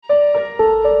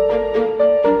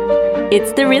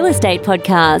It's the Real Estate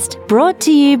Podcast, brought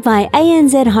to you by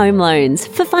ANZ Home Loans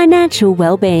for financial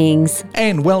well-beings.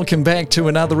 And welcome back to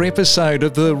another episode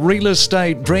of the Real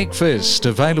Estate Breakfast,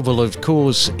 available, of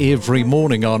course, every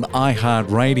morning on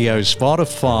iHeartRadio,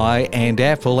 Spotify and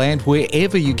Apple, and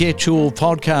wherever you get your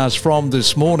podcast from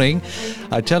this morning.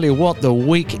 I tell you what, the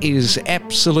week is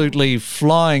absolutely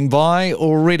flying by,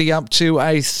 already up to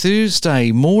a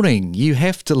Thursday morning. You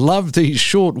have to love these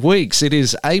short weeks. It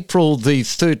is April the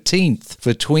 13th.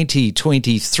 For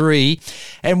 2023.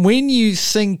 And when you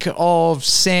think of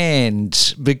sand,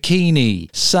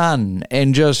 bikini, sun,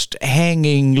 and just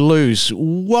hanging loose,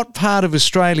 what part of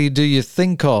Australia do you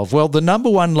think of? Well, the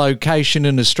number one location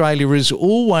in Australia is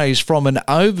always, from an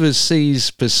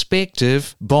overseas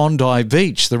perspective, Bondi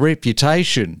Beach. The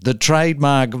reputation, the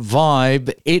trademark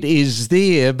vibe, it is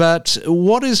there. But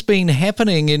what has been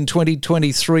happening in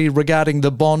 2023 regarding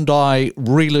the Bondi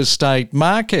real estate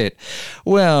market?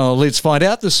 Well, let's find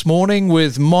out this morning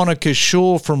with Monica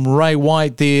Shaw from Ray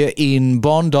White there in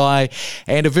Bondi.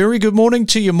 And a very good morning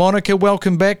to you, Monica.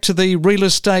 Welcome back to the Real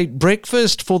Estate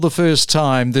Breakfast for the first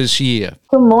time this year.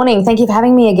 Good morning. Thank you for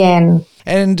having me again.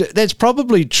 And that's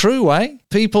probably true, eh?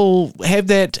 People have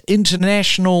that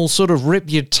international sort of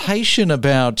reputation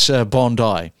about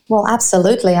Bondi. Well,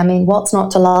 absolutely. I mean, what's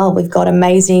not to love? We've got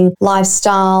amazing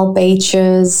lifestyle,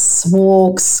 beaches,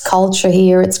 walks, culture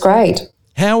here. It's great.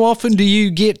 How often do you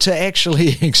get to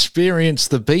actually experience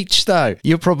the beach, though?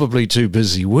 You're probably too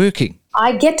busy working.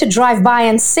 I get to drive by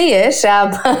and see it,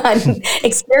 but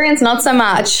experience not so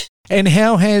much. And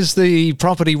how has the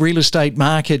property real estate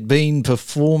market been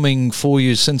performing for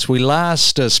you since we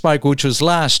last spoke, which was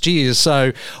last year?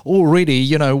 So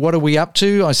already, what are we up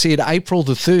to? I said April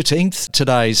the 13th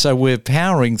today, so we're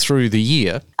powering through the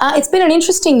year. It's been an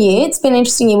interesting year.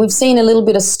 We've seen a little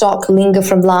bit of stock linger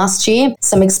from last year,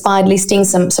 some expired listings,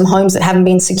 some homes that haven't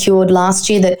been secured last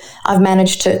year that I've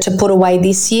managed to put away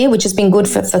this year, which has been good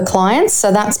for clients.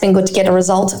 So that's been good to get a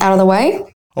result out of the way.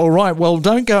 All right, well,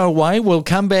 don't go away. We'll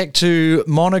come back to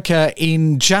Monica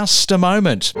in just a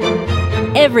moment.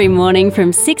 Every morning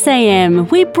from 6 a.m,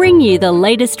 we bring you the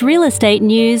latest real estate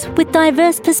news with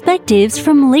diverse perspectives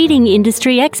from leading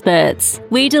industry experts.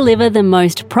 We deliver the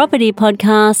most property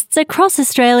podcasts across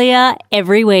Australia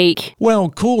every week. Well,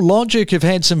 CoreLogic have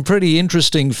had some pretty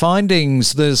interesting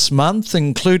findings this month,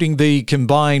 including the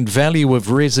combined value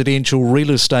of residential real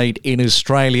estate in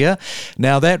Australia.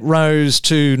 Now, that rose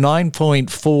to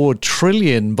 $9.4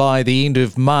 trillion by the end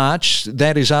of March.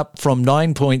 That is up from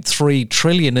 $9.3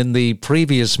 trillion in the previous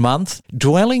month.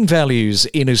 Dwelling values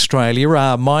in Australia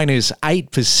are minus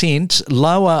 8%,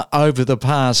 lower over the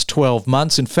past 12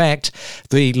 months. In fact,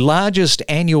 the largest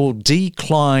annual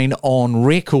decline on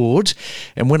record.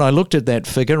 And when I looked at that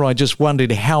figure, I just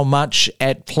wondered how much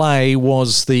at play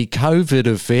was the COVID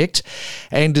effect.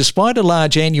 And despite a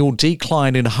large annual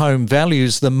decline in home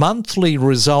values, the monthly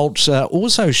result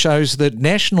also shows that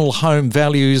national home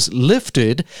values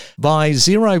lifted by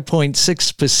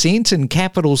 0.6% and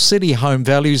capital city home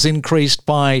values increased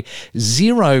by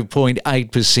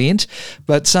 0.8%,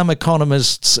 but some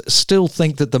economists still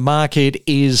think that the market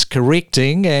is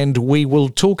correcting, and we will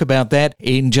talk about that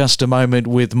in just a moment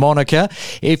with Monica.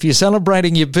 If you're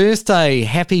celebrating your birthday,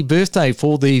 happy birthday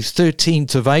for the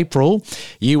 13th of April.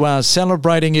 You are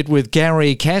celebrating it with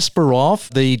Garry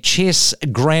Kasparov, the chess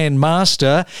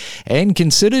grandmaster, and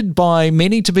considered by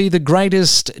many to be the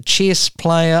greatest chess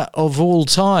player of all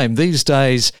time. These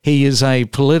days, he is a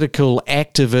political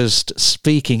activist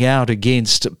speaking out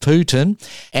against Putin.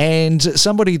 And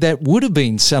somebody that would have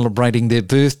been celebrating their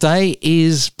birthday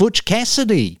is Butch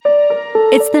Cassidy.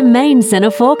 It's the Main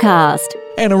Centre forecast.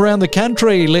 And around the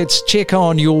country, let's check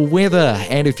on your weather.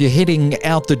 And if you're heading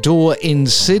out the door in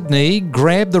Sydney,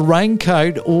 grab the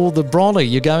raincoat or the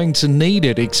brolly. You're going to need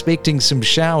it. Expecting some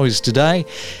showers today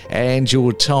and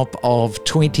your top of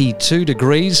 22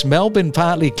 degrees. Melbourne,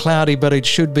 partly cloudy, but it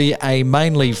should be a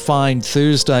mainly fine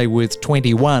Thursday with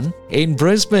 21. In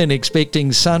Brisbane,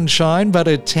 expecting sunshine, but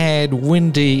a tad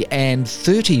windy and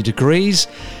 30 degrees.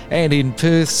 And in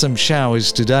Perth, some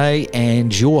showers today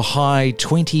and your high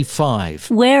 25.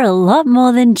 We're a lot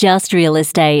more than just real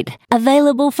estate.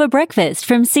 Available for breakfast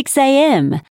from 6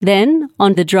 a.m. Then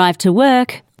on the drive to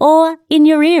work or in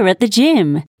your ear at the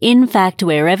gym. In fact,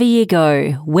 wherever you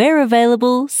go, we're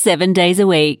available 7 days a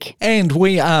week. And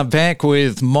we are back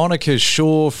with Monica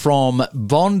Shaw from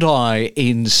Bondi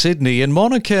in Sydney. And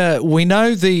Monica, we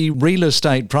know the real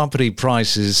estate property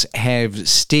prices have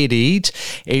steadied.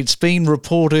 It's been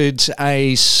reported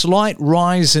a slight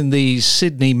rise in the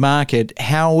Sydney market.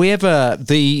 However,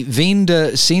 the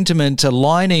vendor sentiment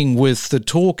aligning with the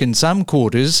talk in some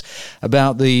quarters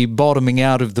about the the bottoming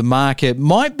out of the market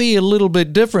might be a little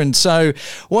bit different. So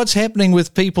what's happening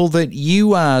with people that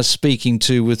you are speaking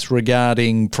to with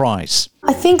regarding price?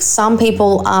 I think some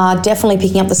people are definitely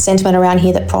picking up the sentiment around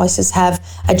here that prices have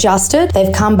adjusted.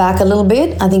 They've come back a little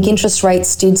bit. I think interest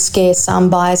rates did scare some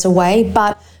buyers away,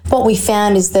 but what we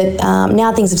found is that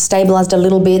now things have stabilised a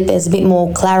little bit. There's a bit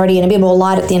more clarity and a bit more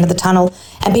light at the end of the tunnel,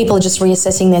 and people are just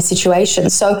reassessing their situation.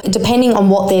 So depending on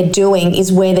what they're doing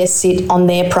is where they sit on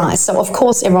their price. So of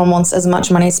course everyone wants as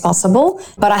much money as possible,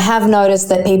 but I have noticed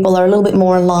that people are a little bit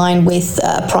more in line with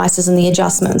prices and the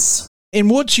adjustments. And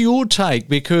what's your take?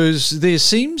 Because there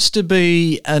seems to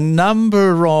be a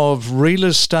number of real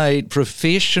estate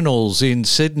professionals in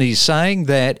Sydney saying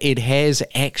that it has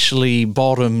actually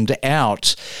bottomed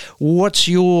out. What's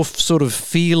your sort of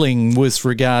feeling with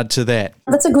regard to that?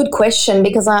 That's a good question,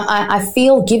 because I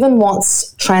feel, given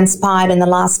what's transpired in the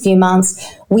last few months,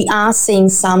 we are seeing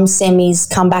some semis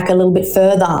come back a little bit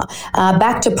further,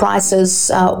 back to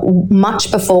prices much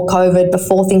before COVID,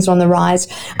 before things were on the rise.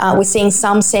 We're seeing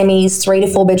some semis, 3 to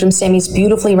 4 bedroom semis,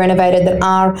 beautifully renovated, that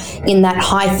are in that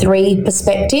high 3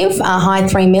 perspective, high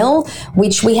 3 mil,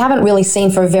 which we haven't really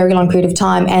seen for a very long period of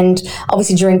time. And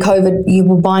obviously during COVID, you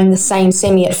were buying the same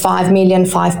semi at 5 million,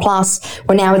 5 plus,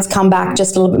 where now it's come back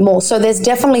just a little bit more. So there's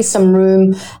definitely some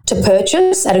room to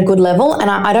purchase at a good level. And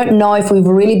I don't know if we've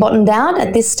really bottomed out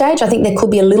at this stage. I think there could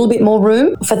be a little bit more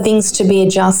room for things to be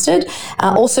adjusted.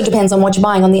 Also depends on what you're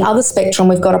buying. On the other spectrum,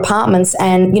 we've got apartments,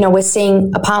 and we're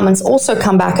seeing apartments also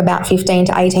come back about 15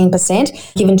 to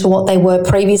 18% given to what they were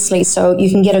previously. So you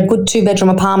can get a good 2-bedroom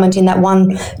apartment in that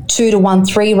 1.2 to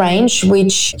 1.3 range,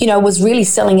 which was really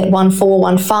selling at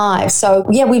 1.4, 1.5. So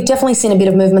yeah, we've definitely seen a bit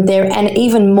of movement there, and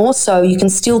even more so, you can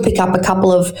still pick up a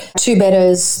couple of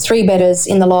 2-bedders, 3-bedders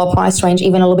in the lower price range,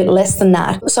 even a little bit less than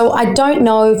that. So I don't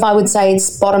know if I would say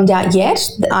it's bottomed out yet.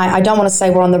 I don't want to say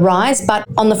we're on the rise, but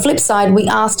on the flip side, we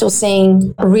are still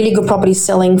seeing really good properties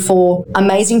selling for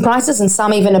amazing prices, and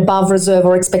some even above reserve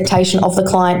or expectation of the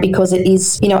client, because it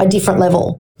is, a different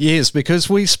level. Yes, because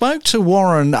we spoke to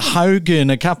Warren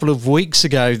Hogan a couple of weeks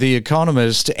ago, the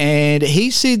economist, and he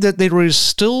said that there is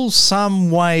still some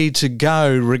way to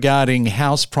go regarding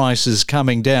house prices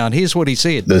coming down. Here's what he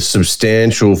said. The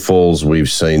substantial falls we've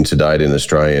seen to date in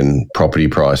Australian property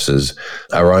prices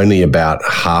are only about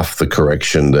half the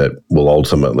correction that will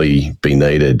ultimately be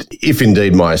needed. If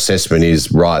indeed my assessment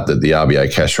is right that the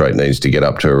RBA cash rate needs to get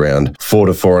up to around 4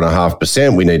 to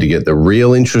 4.5%, we need to get the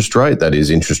real interest rate, that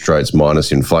is interest rates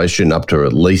minus inflation, up to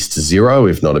at least 0,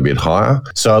 if not a bit higher.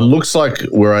 So it looks like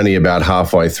we're only about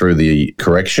halfway through the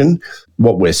correction.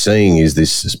 What we're seeing is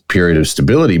this period of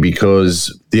stability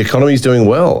because the economy is doing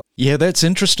well. Yeah, that's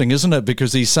interesting, isn't it?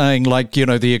 Because he's saying,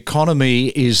 the economy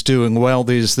is doing well,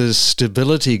 there's this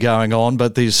stability going on,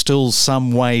 but there's still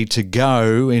some way to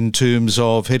go in terms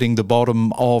of hitting the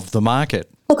bottom of the market.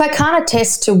 Look, I can't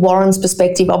attest to Warren's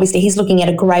perspective. Obviously, he's looking at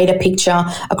a greater picture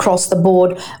across the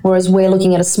board, whereas we're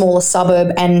looking at a smaller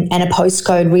suburb and a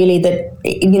postcode, really, that,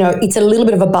 it's a little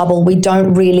bit of a bubble. We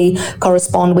don't really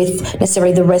correspond with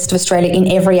necessarily the rest of Australia in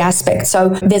every aspect. So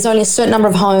there's only a certain number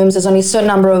of homes, there's only a certain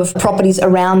number of properties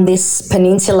around this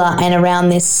peninsula and around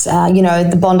this,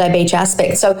 the Bondi Beach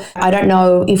aspect. So I don't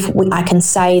know if I can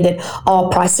say that,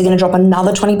 prices are going to drop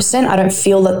another 20%. I don't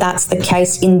feel that that's the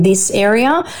case in this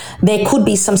area. There could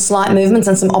be some slight movements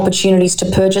and some opportunities to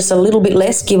purchase a little bit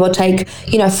less, give or take,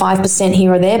 5%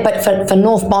 here or there. But for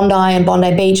North Bondi and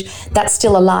Bondi Beach, that's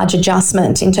still a large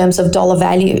adjustment in terms of dollar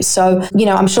value. So,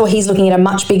 I'm sure he's looking at a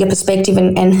much bigger perspective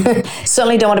and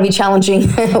certainly don't want to be challenging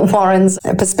Warren's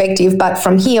perspective. But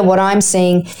from here, what I'm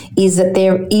seeing is that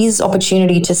there is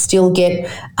opportunity to still get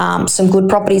some good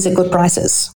properties at good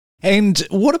prices. And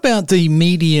what about the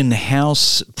median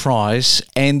house price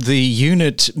and the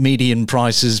unit median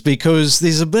prices? Because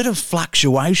there's a bit of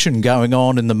fluctuation going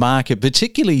on in the market,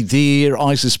 particularly there,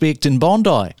 I suspect, in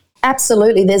Bondi.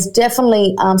 Absolutely. There's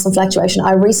definitely some fluctuation.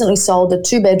 I recently sold a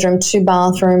 2-bedroom,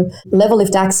 2-bathroom, level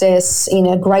lift access in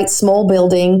a great small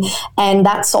building, and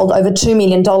that sold over $2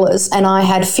 million. And I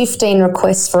had 15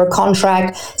 requests for a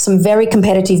contract, some very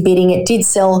competitive bidding. It did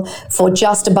sell for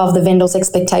just above the vendor's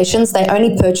expectations. They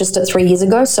only purchased it 3 years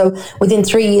ago. So within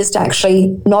 3 years to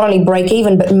actually not only break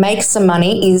even, but make some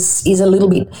money is a little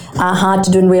bit hard to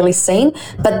do and really seen.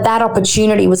 But that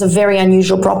opportunity was a very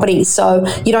unusual property. So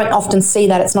you don't often see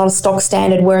that. It's not a stock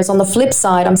standard, whereas on the flip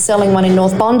side, I'm selling one in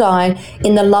North Bondi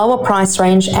in the lower price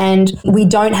range, and we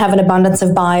don't have an abundance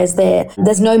of buyers there.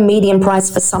 There's no median price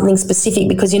for something specific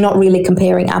because you're not really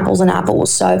comparing apples and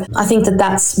apples. So I think that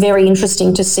that's very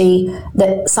interesting to see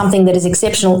that something that is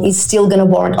exceptional is still going to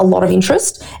warrant a lot of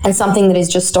interest, and something that is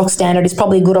just stock standard is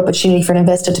probably a good opportunity for an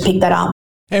investor to pick that up.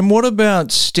 And what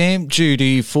about stamp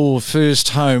duty for first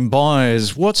home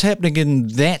buyers? What's happening in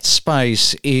that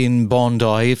space in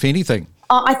Bondi, if anything?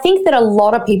 I think that a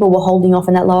lot of people were holding off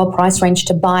in that lower price range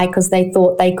to buy because they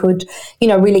thought they could,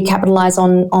 really capitalise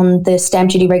on the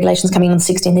stamp duty regulations coming on the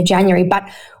 16th of January. But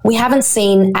we haven't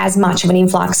seen as much of an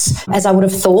influx as I would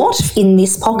have thought in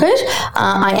this pocket.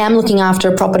 I am looking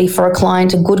after a property for a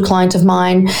client, a good client of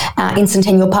mine in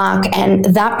Centennial Park, and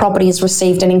that property has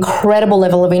received an incredible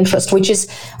level of interest, which is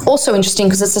also interesting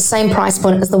because it's the same price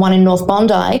point as the one in North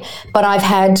Bondi, but I've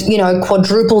had,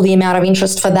 quadruple the amount of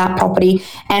interest for that property,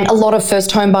 and a lot of first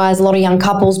home buyers, a lot of young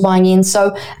couples buying in.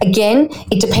 So again,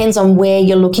 it depends on where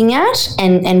you're looking at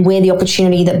and where the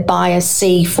opportunity that buyers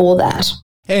see for that.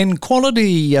 And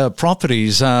quality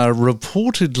properties are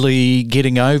reportedly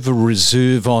getting over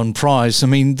reserve on price. I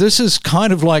mean, this is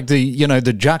kind of like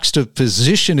the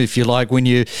juxtaposition, if you like, when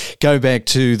you go back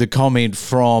to the comment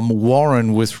from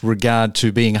Warren with regard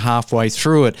to being halfway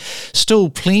through it. Still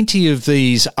plenty of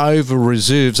these over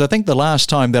reserves. I think the last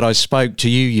time that I spoke to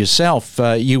you yourself,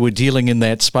 you were dealing in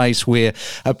that space where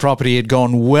a property had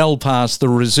gone well past the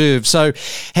reserve. So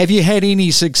have you had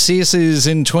any successes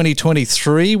in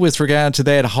 2023 with regard to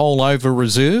that whole over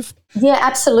reserve? Yeah,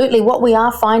 absolutely. What we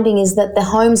are finding is that the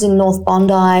homes in North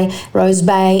Bondi, Rose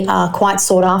Bay are quite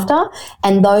sought after,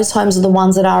 and those homes are the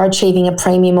ones that are achieving a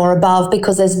premium or above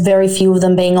because there's very few of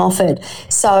them being offered.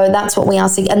 So that's what we are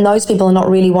seeing, and those people are not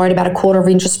really worried about a quarter of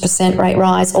interest percent rate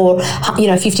rise or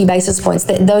 50 basis points.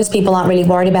 Those people aren't really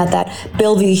worried about that.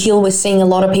 Bellevue Hill, we're seeing a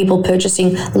lot of people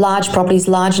purchasing large properties,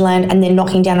 large land, and then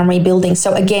knocking down and rebuilding.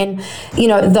 So again,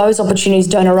 those opportunities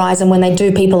don't arise, and when they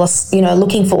do, people are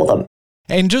looking for them.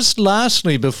 And just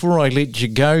lastly, before I let you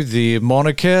go there,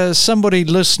 Monica, somebody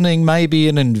listening, maybe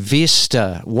an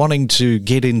investor wanting to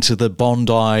get into the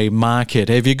Bondi market,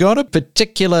 have you got a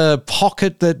particular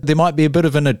pocket that there might be a bit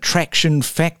of an attraction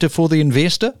factor for the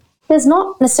investor? There's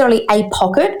not necessarily a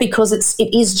pocket because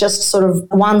it is just sort of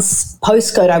one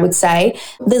postcode, I would say.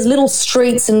 There's little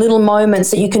streets and little moments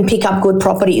that you can pick up good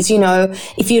properties.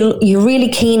 If you're really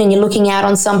keen and you're looking out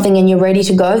on something and you're ready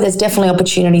to go, there's definitely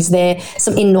opportunities there.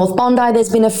 Some in North Bondi, there's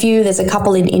been a few. There's a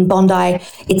couple in Bondi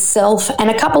itself and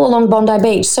a couple along Bondi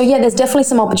Beach. So yeah, there's definitely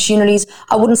some opportunities.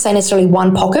 I wouldn't say necessarily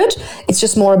one pocket. It's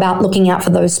just more about looking out for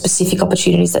those specific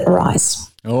opportunities that arise.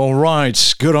 All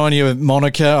right. Good on you,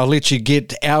 Monica. I'll let you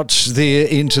get out there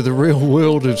into the real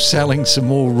world of selling some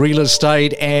more real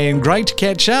estate, and great to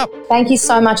catch up. Thank you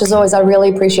so much. As always, I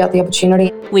really appreciate the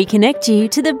opportunity. We connect you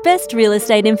to the best real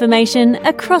estate information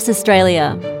across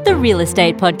Australia. The Real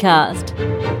Estate Podcast.